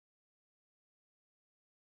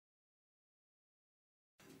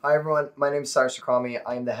Hi everyone, my name is Cyrus Akrami.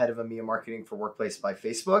 I am the head of EMEA Marketing for Workplace by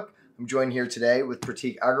Facebook. I'm joined here today with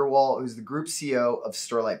Pratik Agarwal, who's the Group CEO of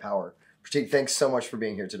Sterlite Power. Pratik, thanks so much for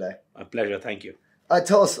being here today. A pleasure, thank you.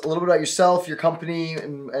 Tell us a little bit about yourself, your company,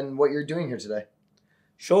 and what you're doing here today.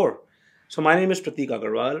 Sure. So my name is Pratik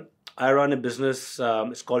Agarwal. I run a business,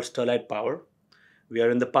 it's called Sterlite Power. We are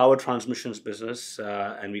in the power transmissions business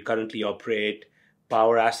and we currently operate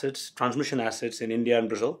power assets, transmission assets in India and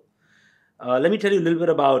Brazil. Let me tell you a little bit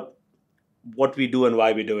about what we do and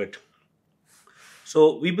why we do it.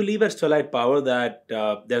 So we believe at Sterlite Power that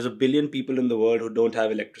there's a billion people in the world who don't have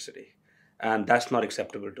electricity, and that's not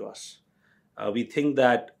acceptable to us. We think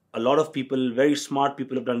that a lot of people, very smart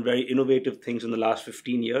people, have done very innovative things in the last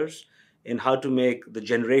 15 years in how to make the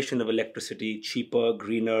generation of electricity cheaper,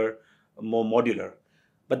 greener, more modular.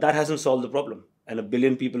 But that hasn't solved the problem, and a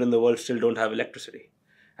billion people in the world still don't have electricity.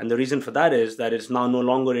 And the reason for that is that it's now no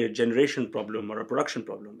longer a generation problem or a production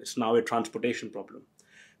problem. It's now a transportation problem.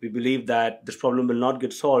 We believe that this problem will not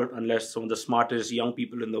get solved unless some of the smartest young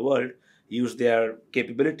people in the world use their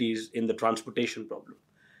capabilities in the transportation problem.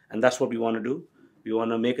 And that's what we want to do. We want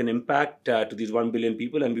to make an impact to these 1 billion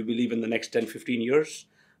people, and we believe in the next 10, 15 years,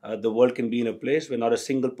 the world can be in a place where not a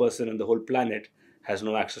single person on the whole planet has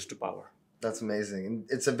no access to power. That's amazing. And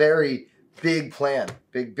it's a very big plan,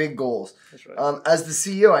 big goals. That's right. As the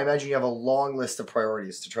CEO, I imagine you have a long list of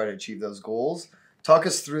priorities to try to achieve those goals. Talk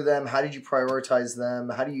us through them. How did you prioritize them?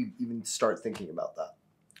 How do you even start thinking about that?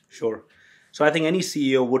 Sure. So I think any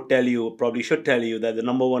CEO would tell you, probably should tell you, that the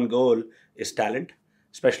number one goal is talent,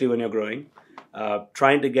 especially when you're growing.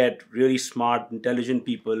 Trying to get really smart, intelligent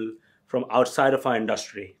people from outside of our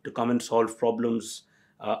industry to come and solve problems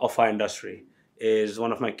of our industry is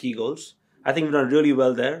one of my key goals. I think we've done really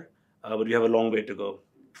well there, but we have a long way to go.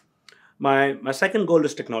 My second goal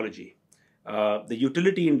is technology. The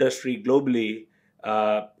utility industry globally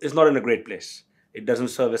is not in a great place. It doesn't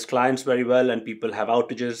service clients very well, and people have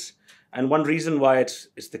outages. And one reason why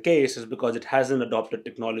it's the case is because it hasn't adopted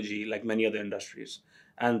technology like many other industries.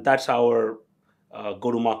 And that's our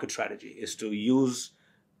go-to-market strategy, is to use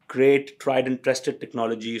great tried and tested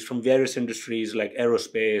technologies from various industries like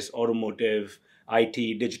aerospace, automotive,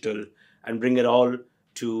 IT, digital, and bring it all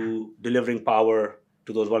to delivering power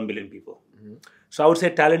to those 1 billion people. Mm-hmm. So I would say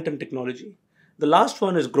talent and technology. The last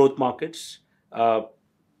one is growth markets. The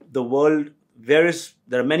world, there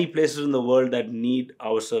are many places in the world that need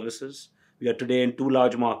our services. We are today in two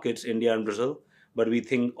large markets, India and Brazil, but we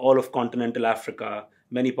think all of continental Africa,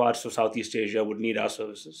 many parts of Southeast Asia would need our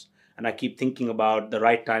services. And I keep thinking about the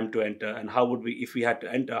right time to enter and how would we, if we had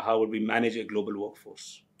to enter, how would we manage a global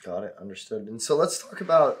workforce? Got it, understood. And so let's talk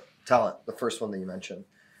about talent, the first one that you mentioned.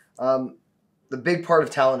 The big part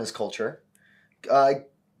of talent is culture.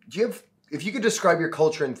 If you could describe your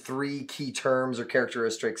culture in 3 key terms or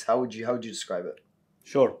characteristics, how would you describe it?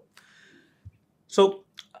 Sure. So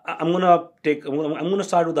I'm gonna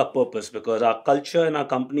start with our purpose, because our culture and our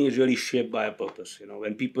company is really shaped by a purpose. You know,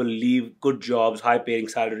 when people leave good jobs, high-paying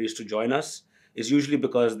salaries to join us, it's usually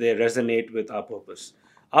because they resonate with our purpose.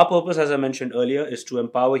 Our purpose, as I mentioned earlier, is to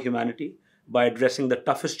empower humanity by addressing the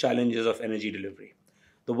toughest challenges of energy delivery.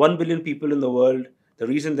 The 1 billion people in the world, the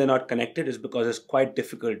reason they're not connected is because it's quite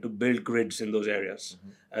difficult to build grids in those areas.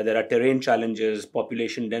 Mm-hmm. There are terrain challenges,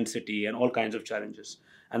 population density, and all kinds of challenges.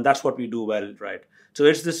 And that's what we do well, right? So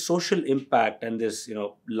it's this social impact and this,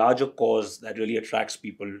 larger cause that really attracts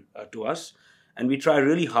people to us. And we try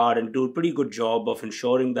really hard and do a pretty good job of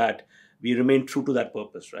ensuring that we remain true to that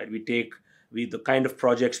purpose, right? The kind of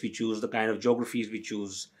projects we choose, the kind of geographies we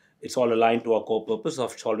choose, it's all aligned to our core purpose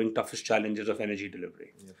of solving toughest challenges of energy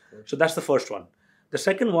delivery. Yeah, so that's the first one. The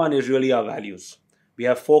second one is really our values. We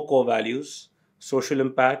have 4 core values: social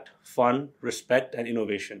impact, fun, respect, and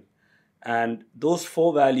innovation. And those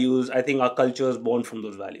 4 values, I think our culture is born from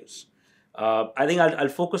those values. I think I'll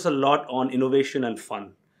focus a lot on innovation and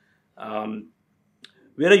fun.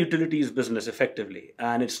 We're a utilities business effectively,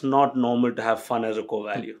 and it's not normal to have fun as a core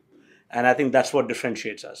value. And I think that's what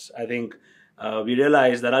differentiates us. I think we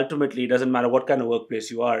realize that ultimately it doesn't matter what kind of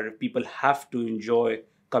workplace you are, people have to enjoy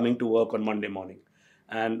coming to work on Monday morning.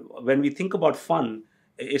 And when we think about fun,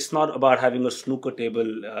 it's not about having a snooker table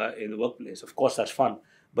in the workplace. Of course, that's fun.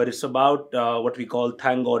 But it's about what we call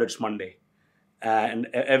thank God it's Monday. And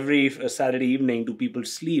every Saturday evening, do people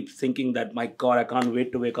sleep thinking that, my God, I can't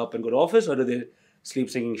wait to wake up and go to office? Or do they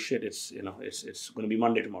sleep thinking, shit, it's going to be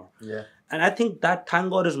Monday tomorrow? Yeah. And I think that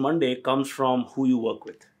thank God it's Monday comes from who you work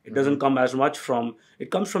with. It doesn't come as much from, it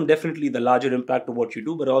comes from definitely the larger impact of what you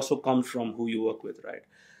do, but it also comes from who you work with, right?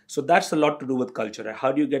 So that's a lot to do with culture. Right?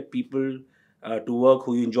 How do you get people to work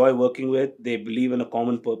who you enjoy working with? They believe in a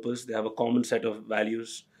common purpose. They have a common set of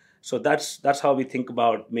values. So that's how we think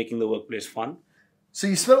about making the workplace fun. So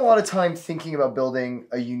you spent a lot of time thinking about building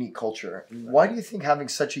a unique culture. Why do you think having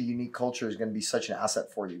such a unique culture is going to be such an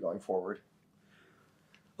asset for you going forward?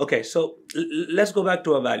 Okay, so let's go back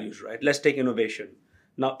to our values, right? Let's take innovation.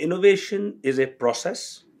 Now, innovation is a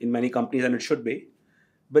process in many companies, and it should be,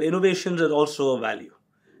 but innovation is also a value.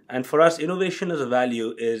 And for us, innovation as a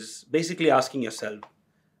value is basically asking yourself,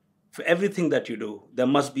 for everything that you do, there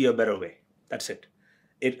must be a better way. That's it.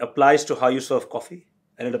 It applies to how you serve coffee,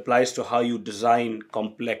 and it applies to how you design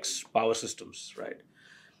complex power systems, right?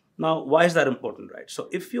 Now, why is that important, right? So,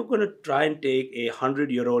 if you're going to try and take a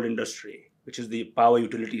 100-year-old industry, which is the power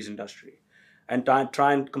utilities industry, and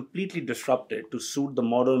try and completely disrupt it to suit the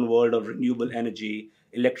modern world of renewable energy,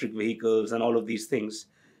 electric vehicles, and all of these things,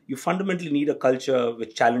 you fundamentally need a culture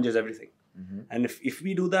which challenges everything. And if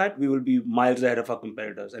we do that, we will be miles ahead of our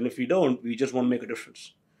competitors. And if we don't, we just won't make a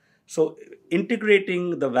difference. So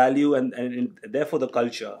integrating the value and therefore the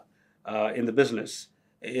culture in the business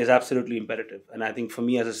is absolutely imperative. And I think for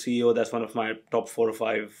me as a CEO, that's one of my top 4 or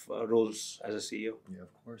 5 roles as a CEO. Yeah,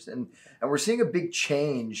 of course. And we're seeing a big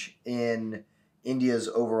change in India's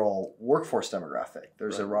overall workforce demographic.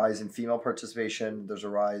 There's a rise in female participation. There's a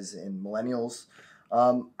rise in millennials.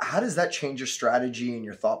 How does that change your strategy and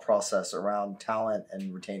your thought process around talent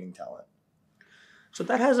and retaining talent? So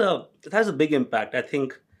that has a big impact. I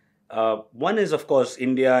think one is, of course,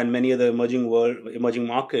 India and many other emerging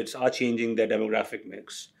markets are changing their demographic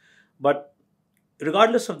mix. But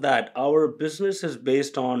regardless of that, our business is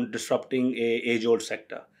based on disrupting a age-old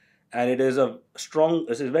sector. And it's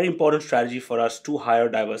a very important strategy for us to hire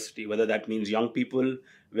diversity, whether that means young people,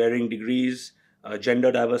 varying degrees, gender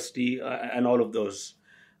diversity, and all of those.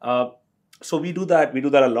 So we do that. We do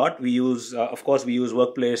that a lot. Of course, we use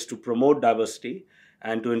workplace to promote diversity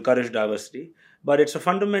and to encourage diversity. But it's a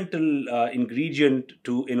fundamental ingredient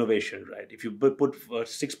to innovation, right? If you put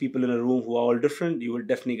 6 people in a room who are all different, you will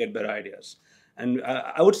definitely get better ideas. And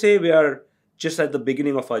I would say we are just at the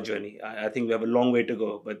beginning of our journey. I think we have a long way to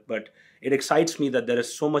go, but it excites me that there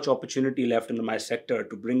is so much opportunity left in my sector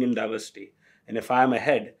to bring in diversity. And if I am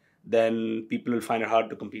ahead, then people will find it hard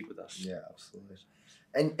to compete with us. Yeah, absolutely.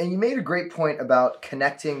 And you made a great point about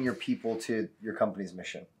connecting your people to your company's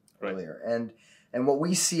mission earlier. And what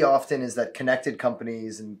we see often is that connected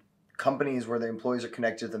companies and companies where the employees are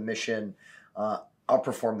connected to the mission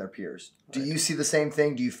outperform their peers. Do you see the same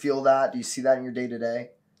thing? Do you feel that? Do you see that in your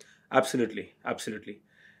day-to-day? Absolutely, absolutely.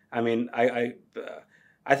 I mean,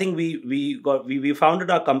 I think we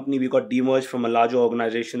founded our company. We got demerged from a larger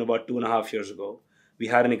organization about 2.5 years ago. We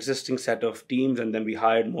had an existing set of teams, and then we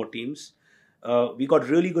hired more teams. We got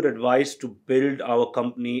really good advice to build our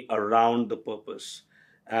company around the purpose.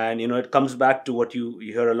 And, it comes back to what you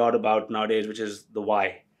hear a lot about nowadays, which is the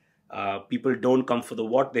why. People don't come for the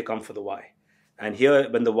what, they come for the why. And here,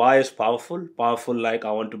 when the why is powerful like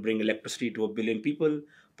I want to bring electricity to 1 billion people,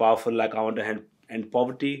 powerful like I want to end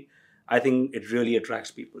poverty, I think it really attracts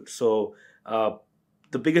people. So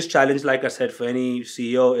the biggest challenge, like I said, for any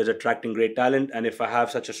CEO is attracting great talent. And if I have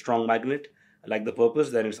such a strong magnet, like the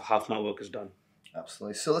purpose, then it's half my work is done.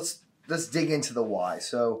 Absolutely. So let's dig into the why.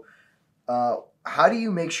 So how do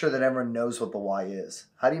you make sure that everyone knows what the why is?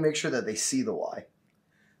 How do you make sure that they see the why?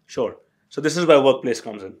 Sure. So this is where workplace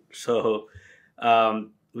comes in. So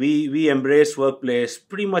we embraced workplace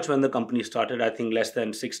pretty much when the company started. I think less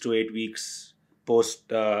than 6 to 8 weeks post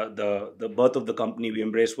the birth of the company, we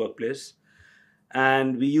embraced workplace.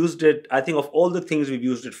 And we used it, I think of all the things we've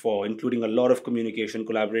used it for, including a lot of communication,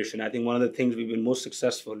 collaboration, I think one of the things we've been most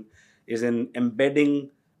successful is in embedding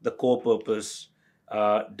the core purpose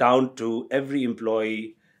down to every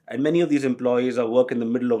employee. And many of these employees work in the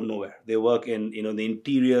middle of nowhere. They work in the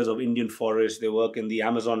interiors of Indian forests. They work in the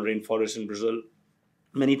Amazon rainforest in Brazil.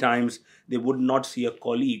 Many times they would not see a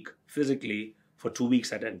colleague physically for 2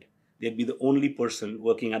 weeks at end. They'd be the only person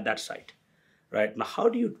working at that site, right? Now, how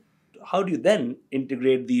do you then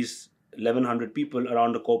integrate these 1,100 people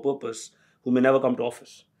around a core purpose who may never come to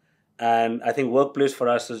office? And I think workplace for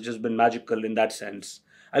us has just been magical in that sense.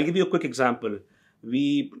 I'll give you a quick example.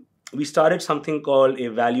 We started something called a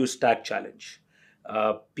value stack challenge.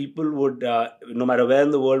 People would, no matter where in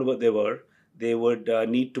the world they would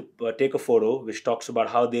need to take a photo which talks about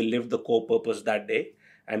how they lived the core purpose that day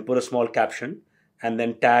and put a small caption and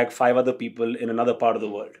then tag 5 other people in another part of the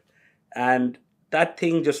world. And that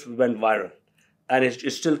thing just went viral. And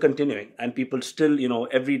it's still continuing. And people still,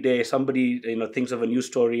 every day somebody, thinks of a new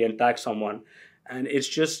story and tags someone. And it's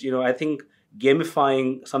just, I think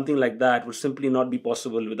gamifying something like that would simply not be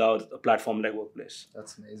possible without a platform like Workplace.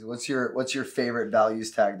 That's amazing. What's your favorite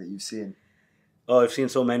values tag that you've seen? Oh, I've seen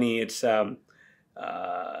so many. It's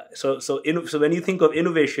So when you think of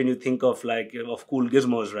innovation, you think of like of cool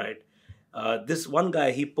gizmos, right? This one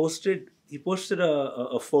guy, he posted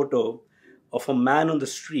a photo of a man on the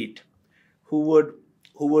street who would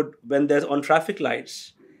when there's on traffic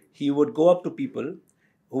lights, he would go up to people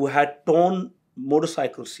who had torn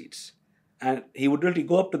motorcycle seats, and he would literally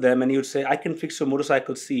go up to them and he would say, I can fix your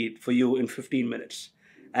motorcycle seat for you in 15 minutes.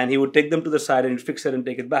 And he would take them to the side and he'd fix it and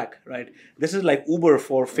take it back, right? This is like Uber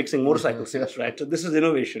for fixing motorcycle seats, right? So this is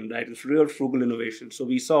innovation, right? It's real frugal innovation. So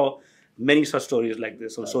we saw many such stories like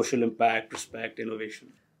this on social impact, respect,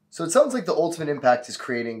 innovation. So it sounds like the ultimate impact is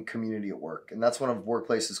creating community at work. And that's one of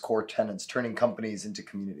Workplace's core tenets, turning companies into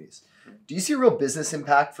communities. Do you see a real business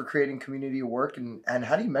impact for creating community at work? And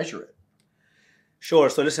how do you measure it? Sure.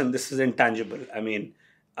 So listen, this is intangible. I mean,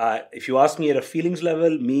 if you ask me at a feelings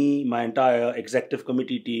level, my entire executive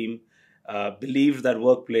committee team believes that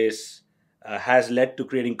Workplace has led to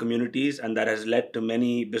creating communities, and that has led to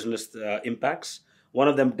many business impacts. One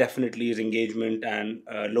of them definitely is engagement and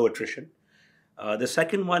low attrition. The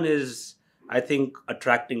second one is, I think,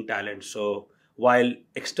 attracting talent. So while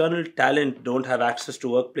external talent don't have access to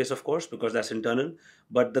Workplace, of course, because that's internal,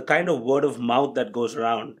 but the kind of word of mouth that goes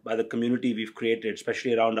around by the community we've created,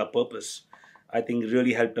 especially around our purpose, I think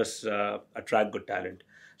really helped us attract good talent.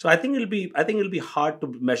 So I think it'll be hard to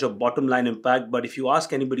measure bottom line impact, but if you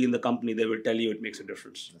ask anybody in the company, they will tell you it makes a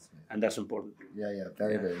difference, and that's important. Yeah,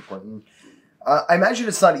 very, very important. I imagine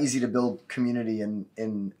it's not easy to build community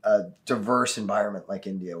in a diverse environment like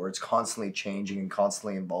India, where it's constantly changing and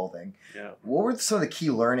constantly evolving. Yeah. What were some of the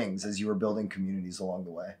key learnings as you were building communities along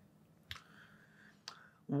the way?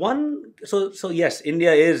 So yes,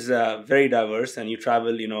 India is very diverse, and you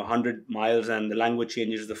travel 100 miles, and the language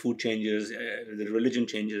changes, the food changes, the religion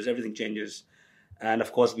changes, everything changes. And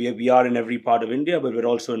of course, we are in every part of India, but we're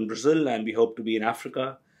also in Brazil, and we hope to be in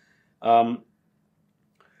Africa.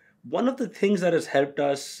 One of the things that has helped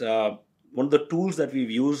us, one of the tools that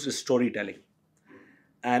we've used is storytelling.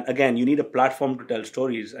 And again, you need a platform to tell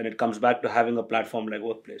stories, and it comes back to having a platform like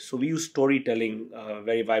Workplace. So we use storytelling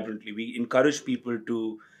very vibrantly. We encourage people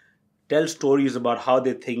to tell stories about how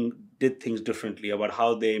they did things differently, about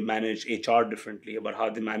how they manage HR differently, about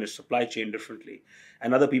how they manage supply chain differently,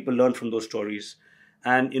 and other people learn from those stories.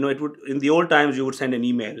 And it would, in the old times, you would send an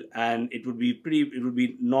email, and it would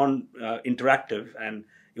be non-interactive, and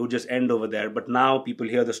it would just end over there. But now people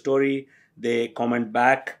hear the story, they comment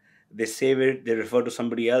back, they save it, they refer to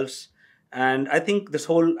somebody else. And I think this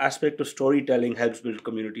whole aspect of storytelling helps build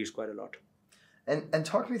communities quite a lot. And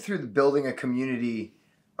talk me through the building a community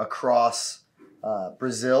across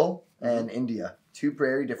Brazil and India, two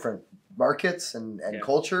very different markets and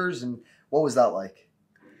cultures. And what was that like?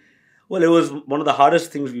 Well, it was one of the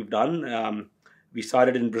hardest things we've done. We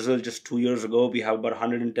started in Brazil just 2 years ago. We have about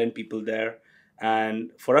 110 people there.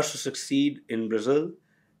 And for us to succeed in Brazil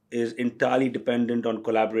is entirely dependent on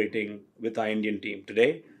collaborating with our Indian team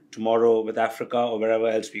today, tomorrow with Africa, or wherever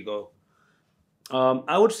else we go.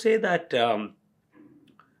 I would say that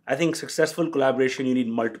I think successful collaboration, you need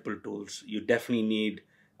multiple tools. You definitely need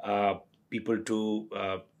people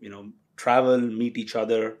to travel, meet each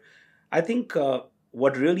other. I think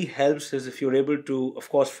what really helps is if you're able to, of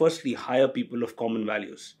course, firstly hire people of common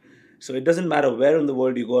values. So it doesn't matter where in the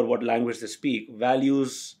world you go or what language they speak.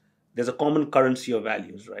 Values, there's a common currency of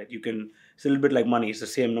values, right? It's a little bit like money. It's the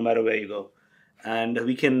same no matter where you go. And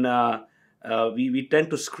we tend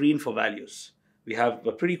to screen for values. We have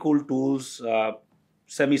pretty cool tools,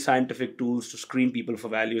 semi-scientific tools to screen people for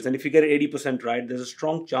values. And if you get it 80% right, there's a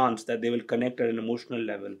strong chance that they will connect at an emotional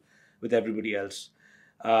level with everybody else.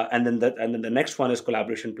 And then the next one is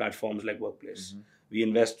collaboration platforms like Workplace. We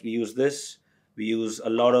use this. We use a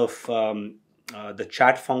lot of the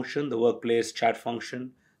chat function, the Workplace chat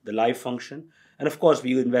function, the live function. And of course,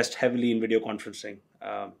 we invest heavily in video conferencing.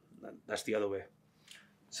 That's the other way.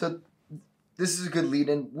 So this is a good lead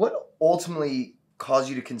in. What ultimately caused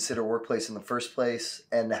you to consider Workplace in the first place?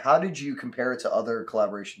 And how did you compare it to other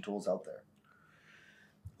collaboration tools out there?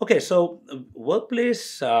 Okay, so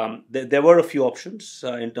Workplace, there were a few options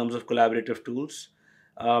in terms of collaborative tools.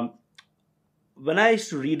 When I used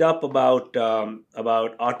to read up about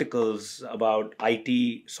articles about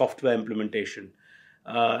IT software implementation,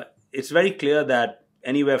 it's very clear that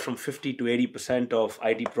anywhere from 50 to 80% of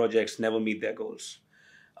IT projects never meet their goals.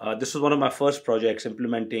 This was one of my first projects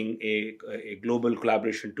implementing a global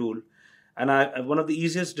collaboration tool. And one of the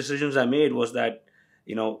easiest decisions I made was that,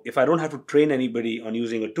 if I don't have to train anybody on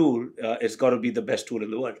using a tool, it's got to be the best tool in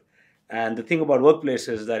the world. And the thing about Workplace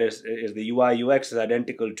is that is the UI UX is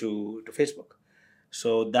identical to Facebook.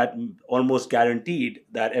 So that almost guaranteed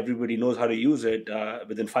that everybody knows how to use it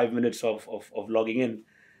within 5 minutes of logging in.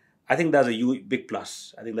 I think that's a big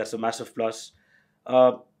plus. I think that's a massive plus.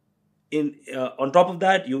 Uh, in On top of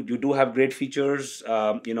that, you do have great features.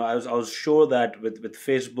 I was sure that with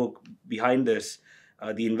Facebook behind this,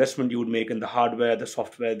 the investment you would make in the hardware, the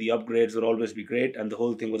software, the upgrades would always be great, and the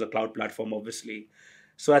whole thing was a cloud platform, obviously.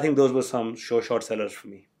 So I think those were some short sellers for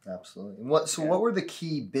me. Absolutely. What were the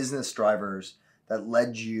key business drivers that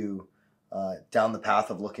led you down the path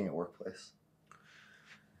of looking at workplace?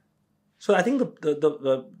 So I think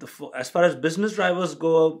as far as business drivers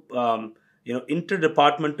go,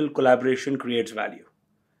 interdepartmental collaboration creates value.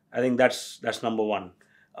 I think that's number one.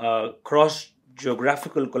 Cross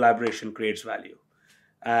geographical collaboration creates value,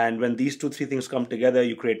 and when these two three things come together,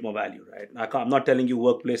 you create more value, right? I'm not telling you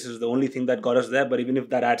workplace is the only thing that got us there, but even if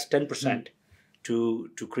that adds 10% to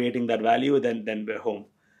creating that value, then we're home.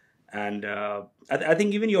 And I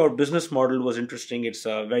think even your business model was interesting. It's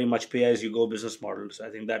very much pay as you go business model. So I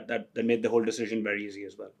think that made the whole decision very easy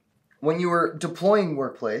as well. When you were deploying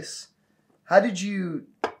workplace, how did you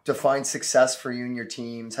define success for you and your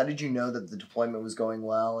teams? How did you know that the deployment was going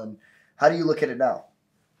well? And how do you look at it now?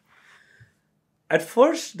 At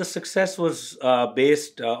first, the success was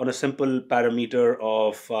based on a simple parameter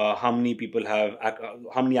of how many people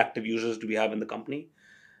how many active users do we have in the company.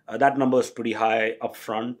 That number is pretty high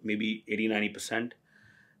upfront, maybe 80-90%.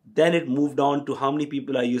 Then it moved on to how many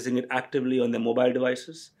people are using it actively on their mobile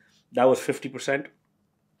devices. That was 50%.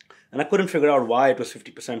 And I couldn't figure out why it was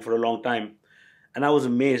 50% for a long time. And I was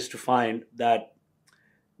amazed to find that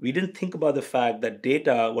we didn't think about the fact that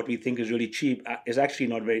data, what we think is really cheap, is actually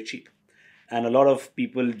not very cheap. And a lot of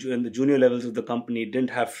people in the junior levels of the company didn't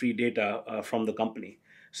have free data from the company.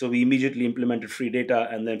 So we immediately implemented free data,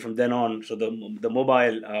 and then from then on, so the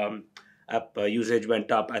mobile app usage went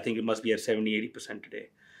up. I think it must be at 70-80%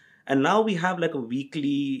 today. And now we have like a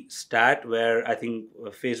weekly stat where I think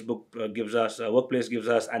Facebook Workplace gives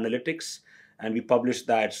us analytics, and we publish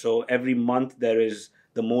that. So every month there is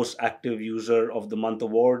the most active user of the month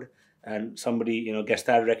award, and somebody gets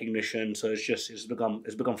that recognition. So it's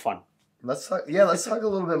become fun. Let's talk a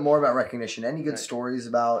little bit more about recognition. Any good stories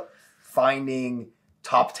about finding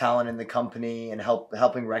top talent in the company and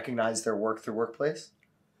helping recognize their work through workplace?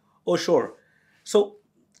 Oh, sure. So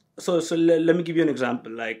let me give you an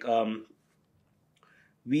example. Like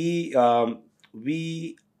we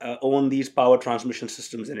own these power transmission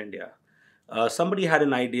systems in India. Somebody had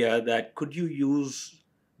an idea that could you use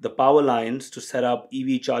the power lines to set up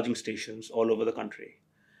EV charging stations all over the country.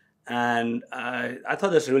 And I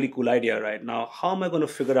thought that's a really cool idea. Right now, how am I going to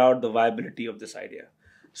figure out the viability of this idea?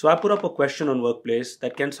 So I put up a question on Workplace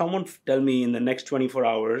that can someone tell me in the next 24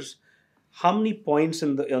 hours how many points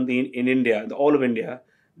in India, all of India,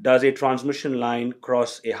 does a transmission line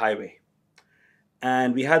cross a highway?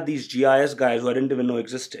 And we had these GIS guys who I didn't even know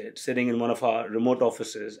existed sitting in one of our remote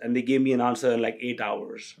offices, and they gave me an answer in like 8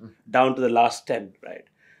 hours, down to the last 10, right?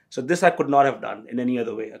 So this I could not have done in any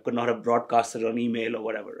other way. I could not have broadcasted on email or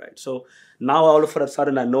whatever, right? So now all of a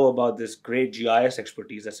sudden I know about this great GIS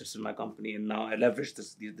expertise that sits in my company, and now I leverage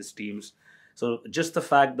these teams. So just the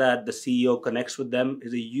fact that the CEO connects with them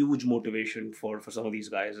is a huge motivation for some of these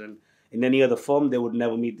guys. And in any other firm, they would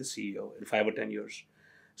never meet the CEO in 5 or 10 years.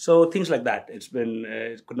 So things like that. It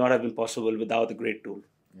could not have been possible without a great tool.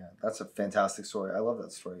 Yeah, that's a fantastic story. I love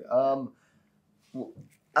that story.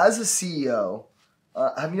 As a CEO,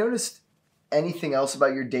 have you noticed anything else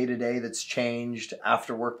about your day-to-day that's changed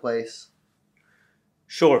after workplace?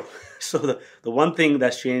 Sure. So the one thing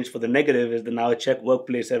that's changed for the negative is that now I check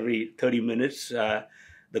Workplace every 30 minutes.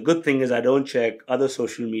 The good thing is I don't check other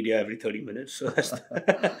social media every 30 minutes.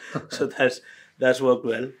 So that's worked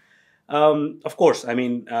well. Of course, I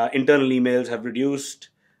mean, internal emails have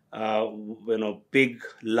reduced. Big,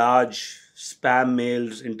 large spam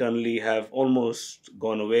mails internally have almost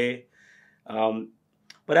gone away.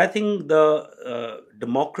 But I think the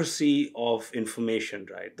democracy of information,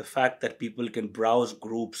 right? The fact that people can browse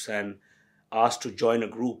groups and ask to join a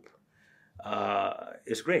group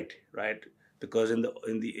is great, right? Because in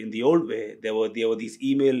the old way, there were these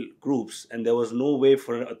email groups, and there was no way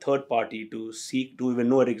for a third party to even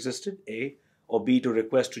know it existed, A, or B, to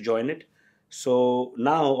request to join it. So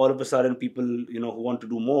now all of a sudden, people who want to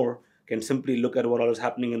do more can simply look at what all is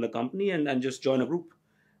happening in the company and just join a group.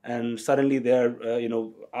 And suddenly they're,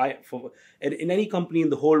 in any company in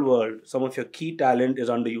the whole world, some of your key talent is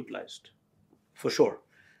underutilized, for sure.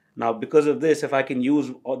 Now, because of this, if I can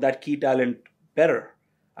use that key talent better,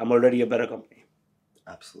 I'm already a better company.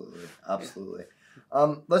 Absolutely.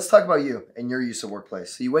 Let's talk about you and your use of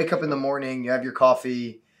workplace. So you wake up in the morning, you have your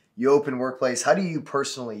coffee, you open Workplace. How do you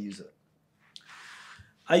personally use it?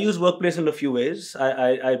 I use Workplace in a few ways.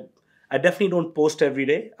 I definitely don't post every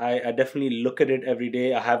day. I definitely look at it every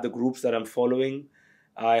day. I have the groups that I'm following.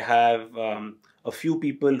 I have a few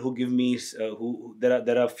people who give me who there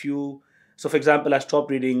are a few. So, for example, I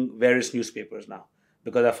stopped reading various newspapers now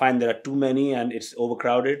because I find there are too many and it's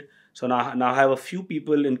overcrowded. So now I have a few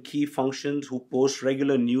people in key functions who post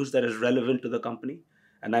regular news that is relevant to the company,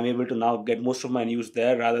 and I'm able to now get most of my news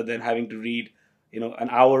there rather than having to read an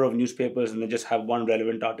hour of newspapers and then just have one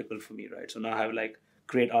relevant article for me, right? So now I have like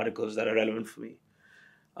great articles that are relevant for me.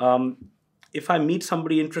 um, if I meet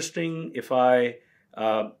somebody interesting, if I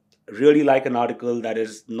uh, really like an article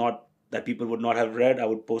that people would not have read, I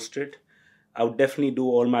would post it. I would definitely do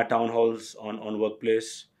all my town halls on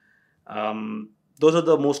Workplace. um, those are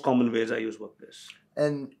the most common ways I use Workplace.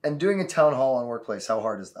 And doing a town hall on Workplace, how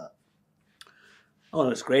hard is that? Oh,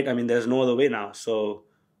 that's great. I mean, there's no other way now. So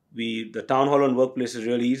the town hall on Workplace is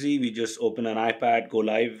really easy. We just open an iPad, go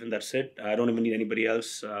live, and that's it. I don't even need anybody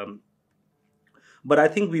else. But I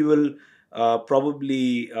think we will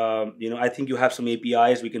probably, I think you have some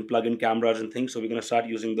APIs. We can plug in cameras and things. So we're going to start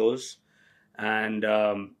using those. And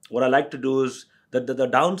what I like to do is that the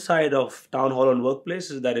downside of town hall on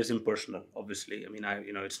Workplace is that it's impersonal. Obviously, I mean,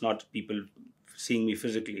 it's not people seeing me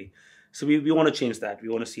physically. So we want to change that. We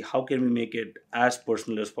want to see how can we make it as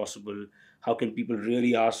personal as possible. How can people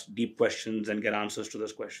really ask deep questions and get answers to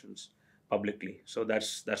those questions publicly? So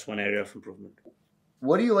that's one area of improvement.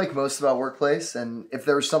 What do you like most about Workplace? And if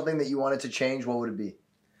there was something that you wanted to change, what would it be?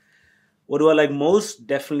 What do I like most?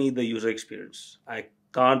 Definitely the user experience. I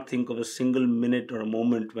can't think of a single minute or a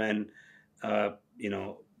moment when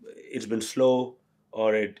it's been slow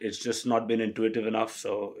or it's just not been intuitive enough.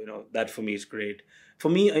 So that for me is great. For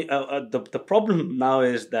me, the problem now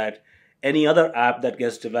is that any other app that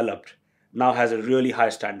gets developed now has a really high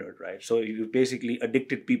standard, right? So you basically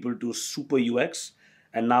addicted people to super UX,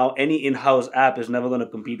 and now any in-house app is never going to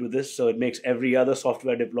compete with this. So it makes every other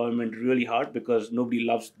software deployment really hard because nobody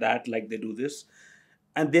loves that like they do this.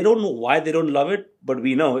 And they don't know why they don't love it, but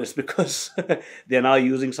we know it's because they're now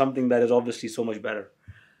using something that is obviously so much better.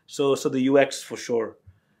 So the UX for sure.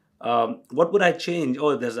 What would I change?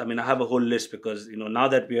 Oh, I have a whole list because now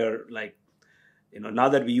that we are like, now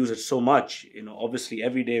that we use it so much, obviously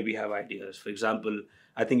every day we have ideas. For example,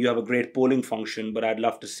 I think you have a great polling function, but I'd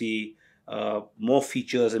love to see more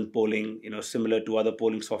features in polling, similar to other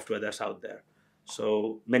polling software that's out there.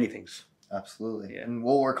 So many things. Absolutely. Yeah. And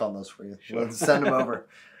we'll work on those for you. Sure. We'll send them over.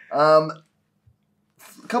 A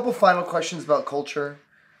couple final questions about culture.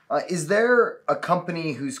 Is there a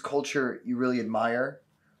company whose culture you really admire,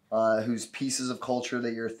 whose pieces of culture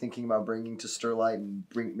that you're thinking about bringing to Sterlite and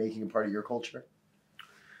making a part of your culture?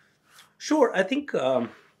 Sure. I think I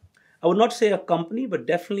would not say a company, but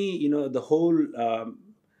definitely, the whole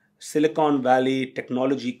Silicon Valley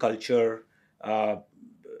technology culture, uh,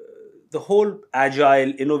 the whole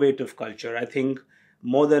agile, innovative culture. I think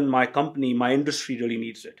more than my company, my industry really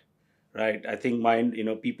needs it, right? I think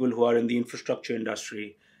people who are in the infrastructure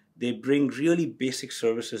industry, they bring really basic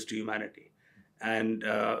services to humanity. And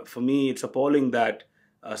for me, it's appalling that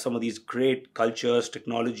some of these great cultures,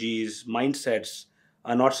 technologies, mindsets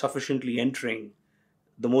are not sufficiently entering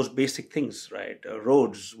the most basic things, right?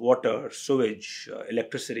 Roads, water, sewage,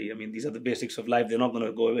 electricity. I mean, these are the basics of life. They're not going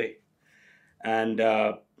to go away. And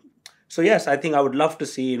so, yes, I think I would love to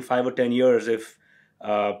see in 5 or 10 years if,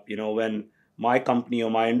 when my company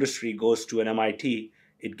or my industry goes to an MIT,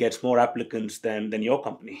 it gets more applicants than your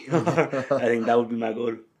company. I think that would be my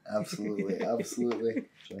goal. Absolutely. Absolutely.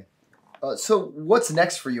 So what's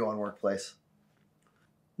next for you on Workplace?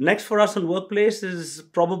 Next for us on Workplace is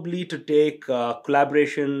probably to take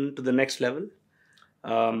collaboration to the next level,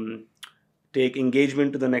 take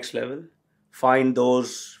engagement to the next level, find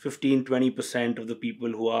those 15-20% of the people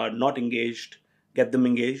who are not engaged, get them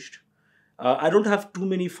engaged. I don't have too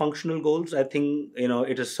many functional goals. I think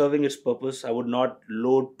it is serving its purpose. I would not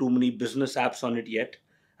load too many business apps on it yet.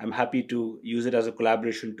 I'm happy to use it as a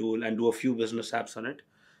collaboration tool and do a few business apps on it.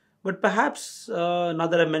 But perhaps, now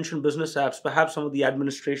that I mentioned business apps, perhaps some of the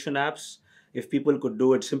administration apps, if people could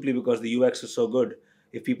do it simply because the UX is so good,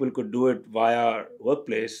 if people could do it via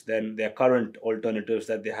Workplace, then their current alternatives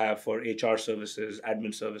that they have for HR services,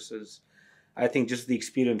 admin services, I think just the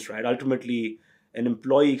experience, right? Ultimately, an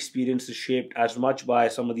employee experience is shaped as much by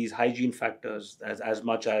some of these hygiene factors as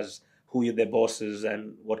much as who their boss is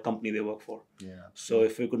and what company they work for. Yeah. So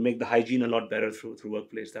if we could make the hygiene a lot better through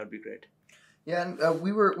Workplace, that would be great. Yeah, and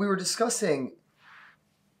we were discussing,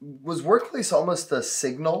 was Workplace almost a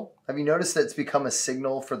signal? Have you noticed that it's become a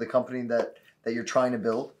signal for the company that you're trying to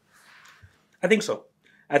build? I think so.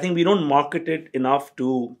 I think we don't market it enough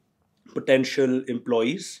to potential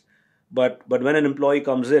employees. But when an employee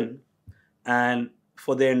comes in and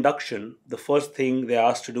for their induction, the first thing they're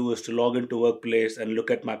asked to do is to log into Workplace and look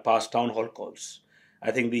at my past town hall calls.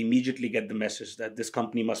 I think they immediately get the message that this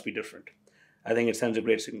company must be different. I think it sends a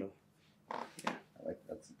great signal. Yeah. I like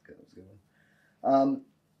that's good. That's a good one.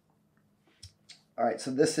 All right,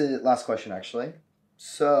 so this is last question actually.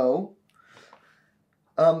 So,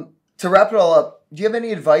 to wrap it all up, do you have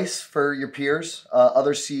any advice for your peers,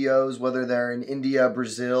 other CEOs, whether they're in India,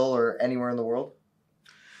 Brazil, or anywhere in the world?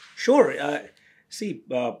 Sure. I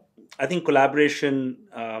think collaboration,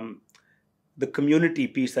 the community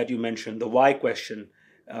piece that you mentioned, the why question,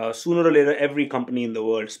 sooner or later, every company in the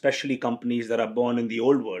world, especially companies that are born in the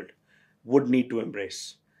old world, would need to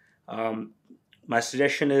embrace. My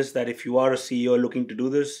suggestion is that if you are a CEO looking to do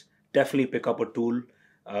this, definitely pick up a tool.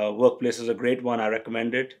 Workplace is a great one. I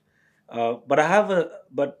recommend it. But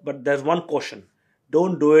there's one caution: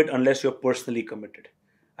 don't do it unless you're personally committed.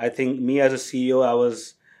 I think me as a CEO,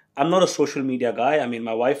 I'm not a social media guy. I mean,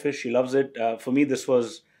 my wife is, she loves it. For me, this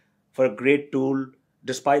was for a great tool,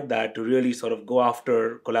 despite that, to really sort of go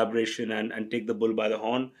after collaboration and take the bull by the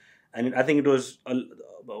horn. And I think it was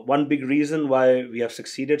one big reason why we have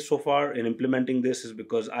succeeded so far in implementing this is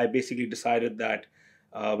because I basically decided that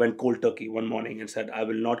went cold turkey one morning and said, I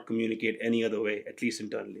will not communicate any other way, at least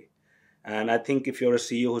internally. And I think if you're a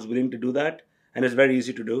CEO who's willing to do that, and it's very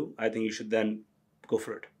easy to do, I think you should then go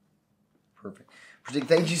for it. Perfect. Pratik,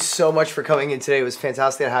 thank you so much for coming in today. It was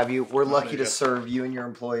fantastic to have you. We're lucky to serve you and your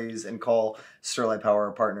employees and call Sterlite Power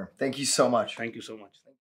a partner. Thank you so much. Thank you so much.